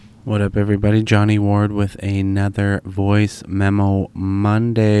What up, everybody? Johnny Ward with another Voice Memo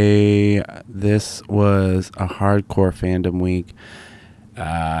Monday. This was a hardcore fandom week.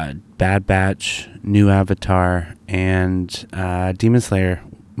 Bad Batch, new Avatar, and Demon Slayer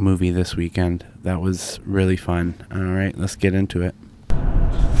movie this weekend. That was really fun. All right, let's get into it.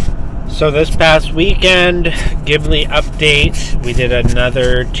 So this past weekend, Ghibli update, we did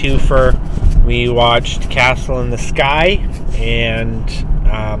another twofer. We watched Castle in the Sky and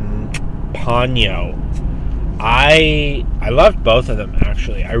Ponyo. I loved both of them,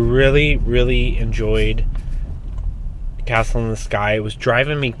 actually. I really enjoyed Castle in the Sky. It was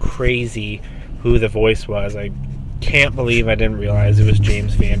driving me crazy who the voice was. I can't believe I didn't realize it was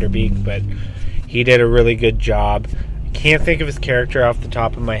James Van Der Beek, but he did a really good job. Can't think of his character off the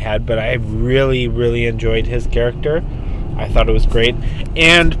top of my head, but I really enjoyed his character. I thought it was great.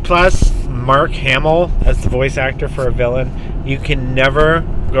 And plus, Mark Hamill as the voice actor for a villain. You can never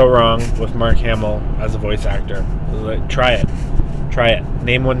go wrong with Mark Hamill as a voice actor. Try it.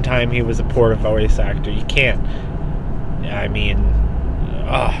 Name one time he was a poor voice actor. You can't. I mean,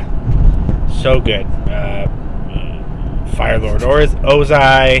 so good. Firelord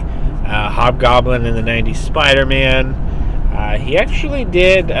Ozai, Hobgoblin in the 90s Spider-Man. He actually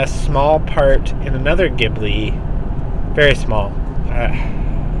did a small part in another Ghibli, very small.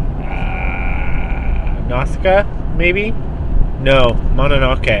 Nausicaa, maybe? No,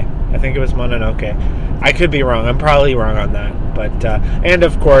 Mononoke. I think it was Mononoke. I could be wrong. I'm probably wrong on that. But and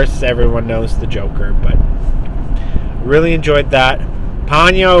of course, everyone knows the Joker. But really enjoyed that.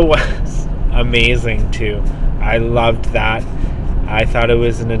 Ponyo was amazing too. I loved that. I thought it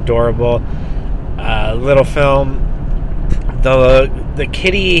was an adorable little film. The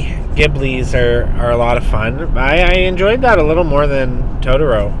kitty Ghiblis are a lot of fun. I enjoyed that a little more than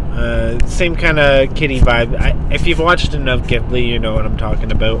Totoro. Same kind of kitty vibe. If you've watched enough Ghibli, you know what I'm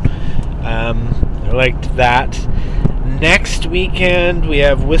talking about. I liked that. Next weekend, we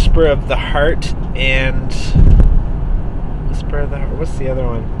have Whisper of the Heart and... Whisper of the Heart? What's the other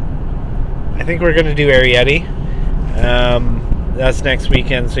one? I think we're going to do Arrietty. That's next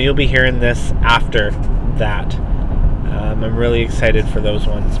weekend, so you'll be hearing this after that. I'm really excited for those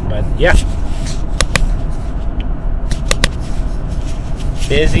ones, but yeah.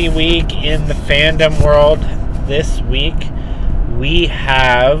 Busy week in the fandom world. This week we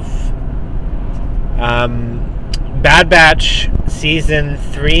have Bad Batch Season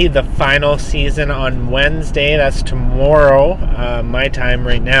 3, the final season on Wednesday. That's tomorrow, my time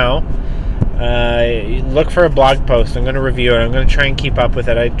right now. Look for a blog post. I'm going to review it. I'm going to try and keep up with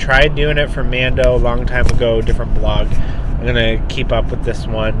it. I tried doing it for Mando a long time ago, different blog. I'm going to keep up with this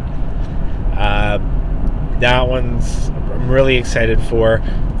one. That one's I'm really excited for.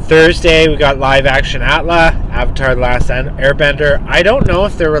 Thursday, we got live action Atla, Avatar The Last Airbender. I don't know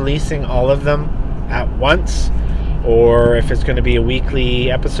if they're releasing all of them at once or if it's going to be a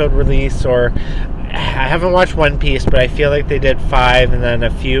weekly episode release. Or I haven't watched One Piece, but I feel like they did 5 and then a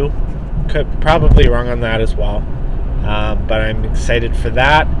few. Probably wrong on that as well, but I'm excited for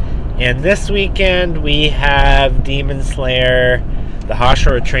that. And this weekend we have Demon Slayer, the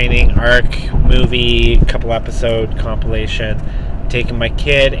Hashira Training arc movie, couple episode compilation. Taking my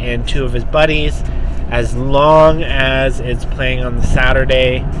kid and 2 of his buddies, as long as it's playing on the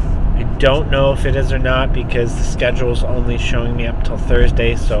Saturday. I don't know if it is or not because the schedule's only showing me up till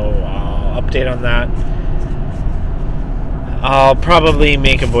Thursday, so I'll update on that. I'll probably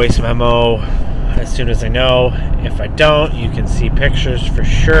make a voice memo as soon as I know. If I don't, you can see pictures for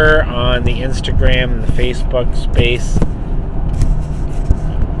sure on the Instagram and the Facebook space.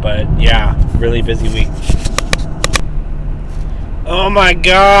 But yeah, really busy week. Oh my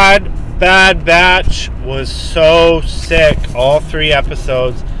god, Bad Batch was so sick. All 3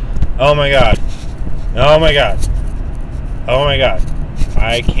 episodes. Oh my god.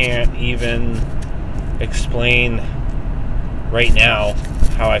 I can't even explain right now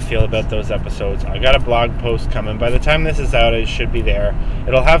how I feel about those episodes. I got a blog post coming. By the time this is out, it should be there.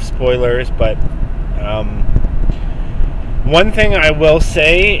 It'll have spoilers, but one thing I will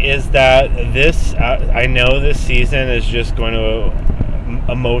say is that this I know this season is just going to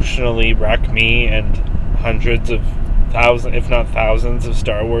emotionally wreck me and hundreds of thousands, if not thousands, of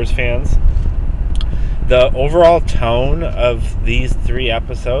Star Wars fans. The overall tone of these 3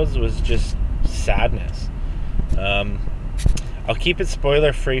 episodes was just sadness. I'll keep it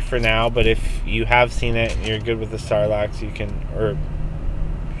spoiler free for now, but if you have seen it and you're good with the Sarlacc, you can,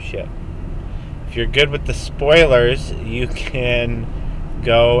 if you're good with the spoilers, you can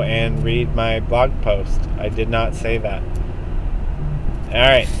go and read my blog post. I did not say that.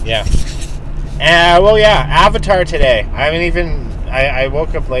 Alright, yeah. Avatar today. I haven't even I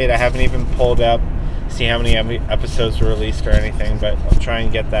woke up late. I haven't even pulled up, see how many episodes were released or anything, but I'll try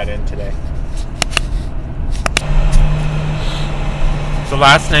and get that in today. So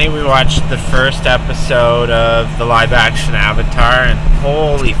last night we watched the first episode of the live-action Avatar, and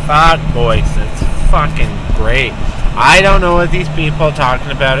holy fuck, boys, it's fucking great. I don't know what these people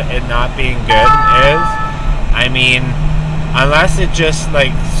talking about it not being good is. I mean, unless it just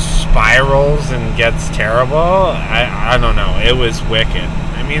like spirals and gets terrible, I don't know. It was wicked.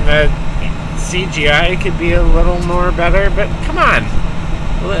 I mean, the CGI could be a little more better, but come on,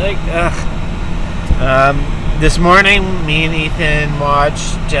 like, this morning, me and Ethan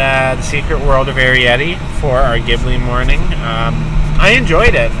watched The Secret World of Arietti for our Ghibli morning. I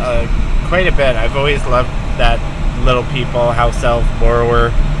enjoyed it quite a bit. I've always loved that little people, house elf,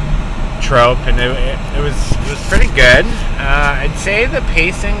 borrower trope, and it was pretty good. I'd say the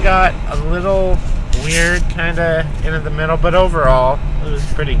pacing got a little weird, kind of into the middle, but overall, it was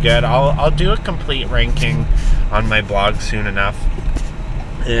pretty good. I'll do a complete ranking on my blog soon enough.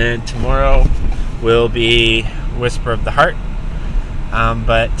 And tomorrow will be Whisper of the Heart.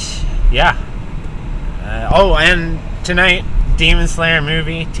 But yeah. Oh, and tonight, Demon Slayer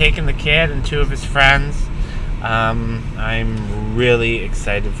movie, taking the kid and two of his friends. I'm really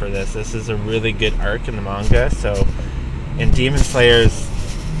excited for this. This is a really good arc in the manga. So, and Demon Slayer's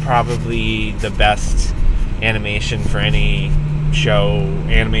probably the best animation for any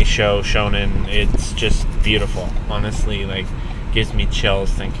anime show shonen. It's just beautiful. Honestly, like, gives me chills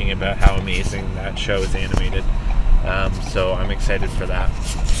thinking about how amazing that show is animated. So I'm excited for that.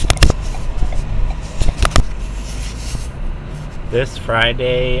 This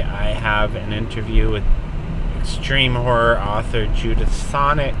Friday, I have an interview with extreme horror author Judith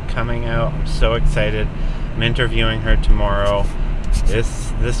Sonnet coming out. I'm so excited. I'm interviewing her tomorrow.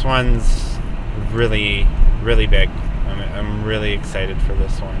 This one's really, really big. I'm really excited for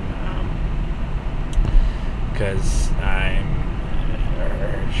this one because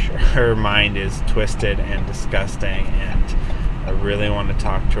her mind is twisted and disgusting, and I really want to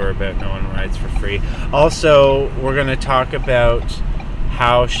talk to her about No One Rides for Free. Also, we're going to talk about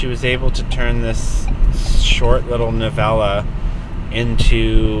how she was able to turn this short little novella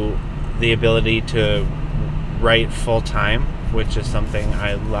into the ability to write full time, which is something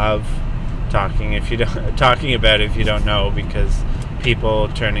I love talking about if you don't know, because people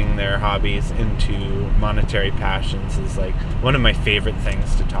turning their hobbies into monetary passions is like one of my favorite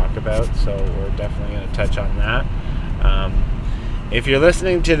things to talk about, so we're definitely going to touch on that. If you're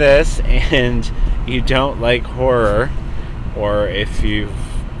listening to this and you don't like horror, or if you've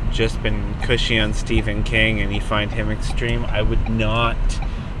just been cushy on Stephen King and you find him extreme, I would not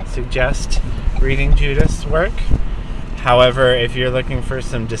suggest reading Judith's work. However, if you're looking for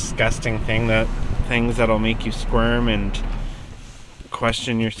some disgusting things that'll make you squirm and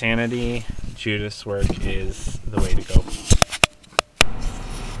question your sanity, Judith's work is the way to go.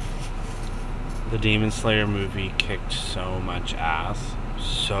 The Demon Slayer movie kicked so much ass.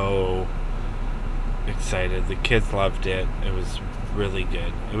 So excited. The kids loved it. It was really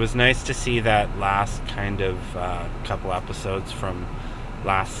good. It was nice to see that last kind of couple episodes from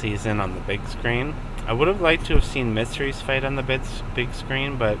last season on the big screen. I would have liked to have seen Mystery's fight on the big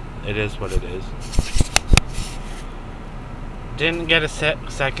screen, but it is what it is. Didn't get a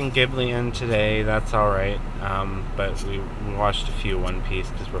second Ghibli in today, that's alright, but we watched a few One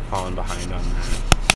Piece because we're falling behind on that.